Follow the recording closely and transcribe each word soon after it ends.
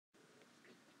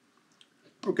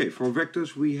Okay, for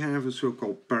vectors we have a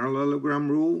so-called parallelogram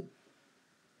rule.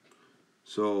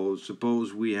 So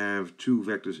suppose we have two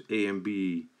vectors A and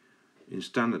B in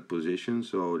standard position,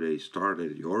 so they start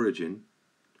at the origin,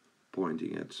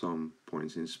 pointing at some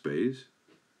points in space.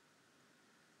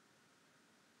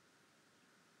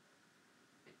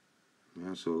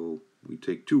 So we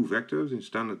take two vectors in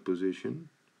standard position,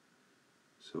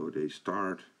 so they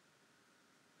start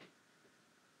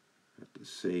at the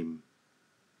same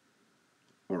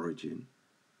origin.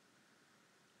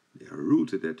 They are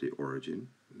rooted at the origin.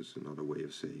 That's another way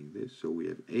of saying this. So we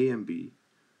have A and B.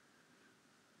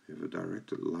 We have a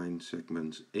directed line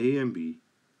segments A and B.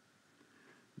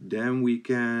 Then we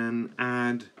can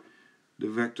add the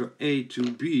vector A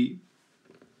to B.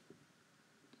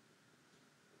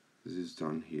 This is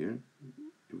done here.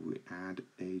 If we add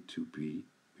A to B,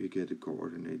 we get the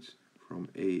coordinates from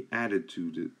A added to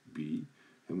the B,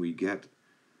 and we get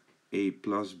A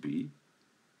plus B.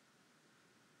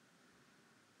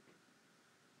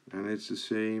 And it's the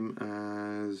same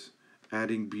as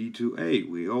adding B to A.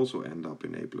 We also end up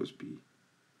in A plus B.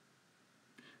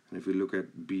 And if we look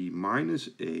at B minus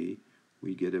A,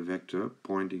 we get a vector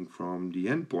pointing from the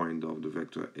endpoint of the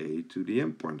vector A to the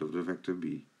endpoint of the vector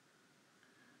B.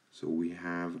 So we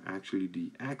have actually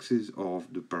the axis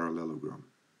of the parallelogram.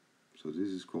 So this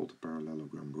is called the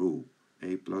parallelogram rule.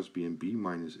 A plus B and B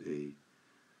minus A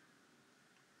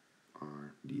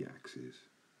are the axis.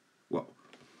 Well,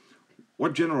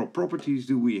 what general properties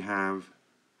do we have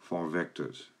for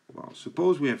vectors? Well,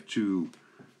 suppose we have two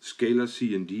scalars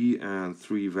C and D and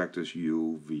three vectors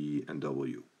U, V and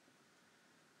W.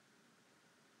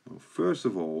 Well, first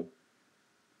of all,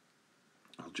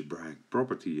 algebraic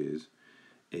property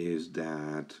is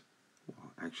that,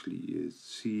 well, actually is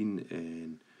seen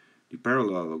in the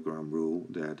parallelogram rule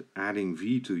that adding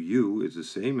V to U is the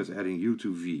same as adding U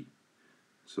to V.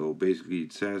 So basically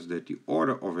it says that the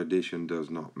order of addition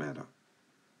does not matter.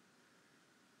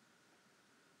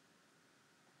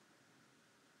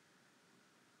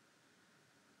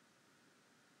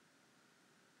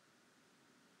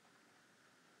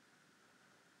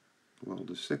 Well,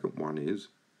 the second one is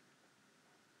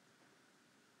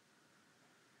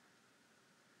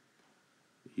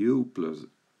U plus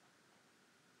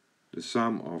the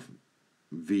sum of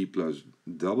V plus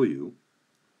W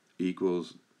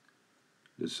equals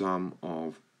the sum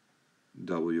of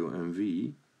W and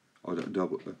V, or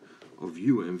of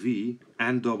U and V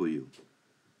and W.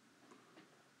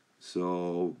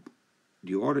 So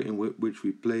the order in which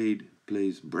we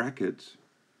place brackets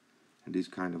and these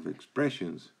kind of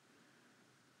expressions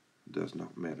does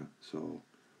not matter. So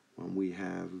when we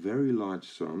have very large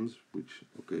sums, which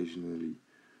occasionally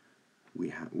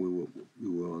we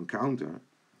will encounter,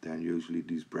 then usually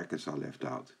these brackets are left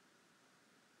out.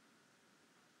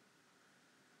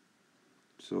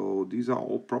 So these are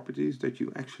all properties that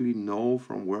you actually know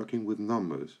from working with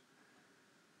numbers.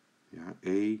 Yeah,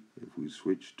 A, if we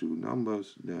switch to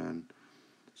numbers, then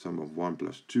sum of 1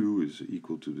 plus 2 is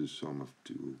equal to the sum of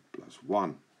 2 plus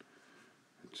 1,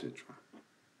 etc.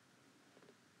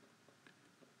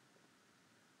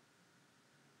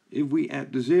 If we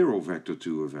add the 0 vector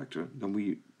to a vector, then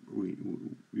we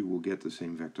will get the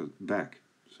same vector back.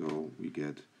 So we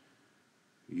get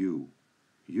U.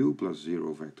 U plus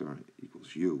 0 vector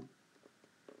equals U.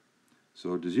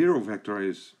 So the 0 vector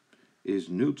is a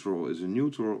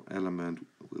neutral element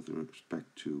with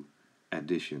respect to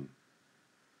addition.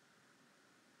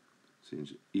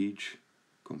 Since each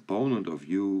component of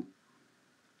U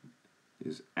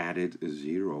is added a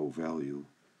 0 value,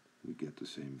 we get the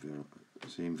same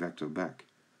vector back.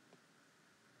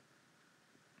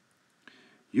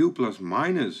 U plus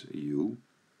minus U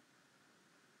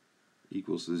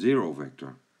equals the 0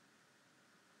 vector.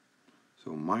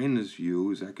 So minus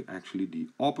U is actually the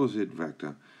opposite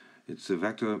vector. It's a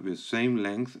vector with same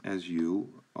length as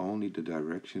U, only the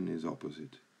direction is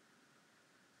opposite.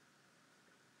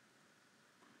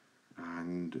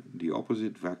 And the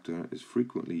opposite vector is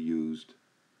frequently used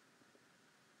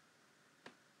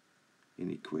in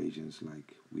equations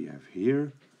like we have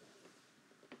here.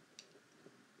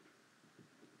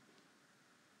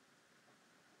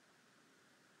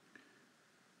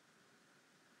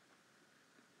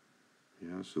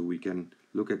 Yeah, so we can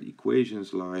look at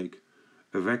equations like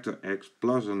a vector x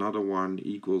plus another one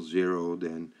equals 0,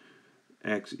 then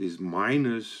x is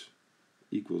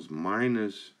equals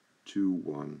minus 2,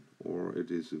 1, or it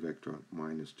is a vector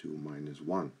minus 2, minus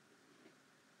 1.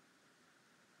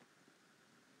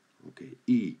 Okay,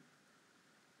 E.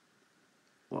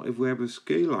 Well, if we have a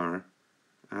scalar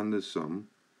and a sum,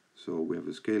 so we have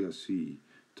a scalar C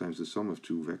times the sum of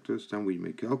two vectors, then we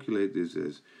may calculate this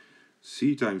as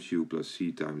c times u plus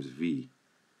c times v.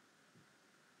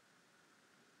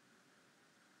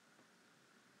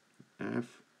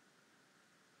 F,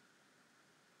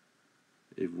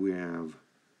 if we have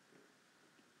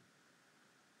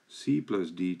c plus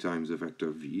d times the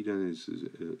vector v, then it's,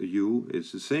 u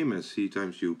is the same as c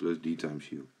times u plus d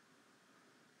times u.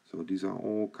 So these are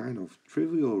all kind of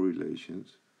trivial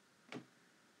relations.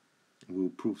 We'll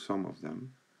prove some of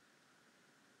them.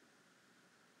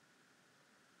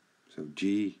 So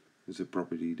G is a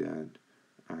property that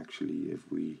actually if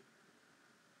we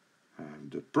have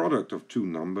the product of two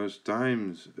numbers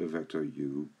times a vector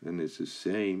u, then it's the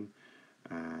same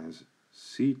as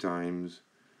c times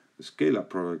the scalar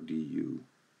product du.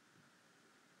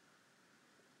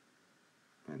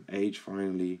 And H,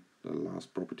 finally, the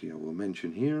last property I will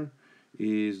mention here,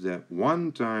 is that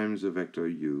 1 times the vector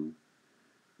u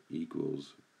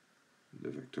equals the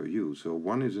vector u. So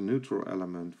 1 is a neutral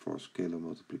element for scalar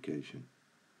multiplication.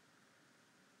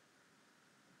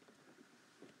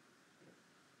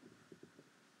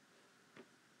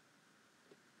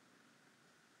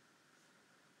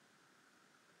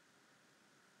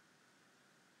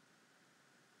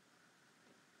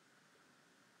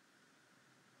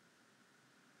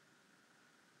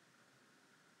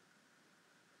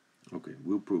 Okay,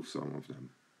 we'll prove some of them.